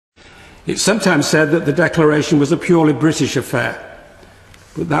It's sometimes said that the Declaration was a purely British affair,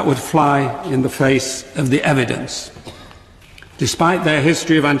 but that would fly in the face of the evidence. Despite their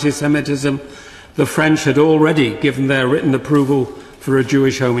history of anti-Semitism, the French had already given their written approval for a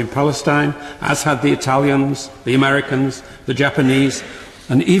Jewish home in Palestine, as had the Italians, the Americans, the Japanese,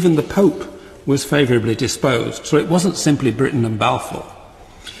 and even the Pope was favourably disposed. So it wasn't simply Britain and Balfour.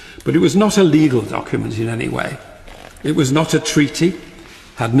 But it was not a legal document in any way. It was not a treaty,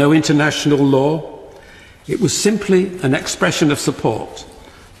 had no international law. It was simply an expression of support.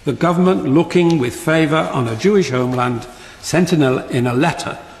 The government, looking with favour on a Jewish homeland, sent in a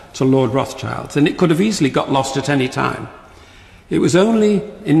letter to Lord Rothschild, and it could have easily got lost at any time. It was only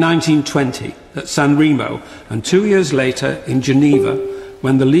in 1920 at San Remo, and 2 years later in Geneva,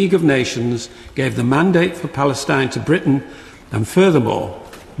 when the League of Nations gave the mandate for Palestine to Britain, and furthermore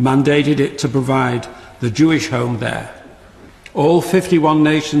mandated it to provide the Jewish home there. All 51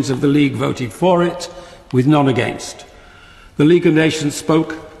 nations of the League voted for it, with none against. The League of Nations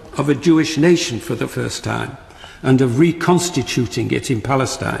spoke of a Jewish nation for the first time, and of reconstituting it in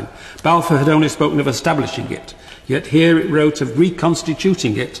Palestine. Balfour had only spoken of establishing it, yet here it wrote of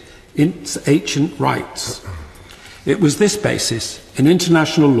reconstituting it in its ancient rights. It was this basis in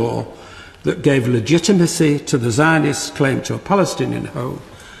international law that gave legitimacy to the Zionists' claim to a Palestinian home,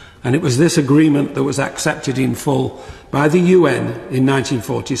 and it was this agreement that was accepted in full by the UN in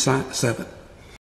 1947.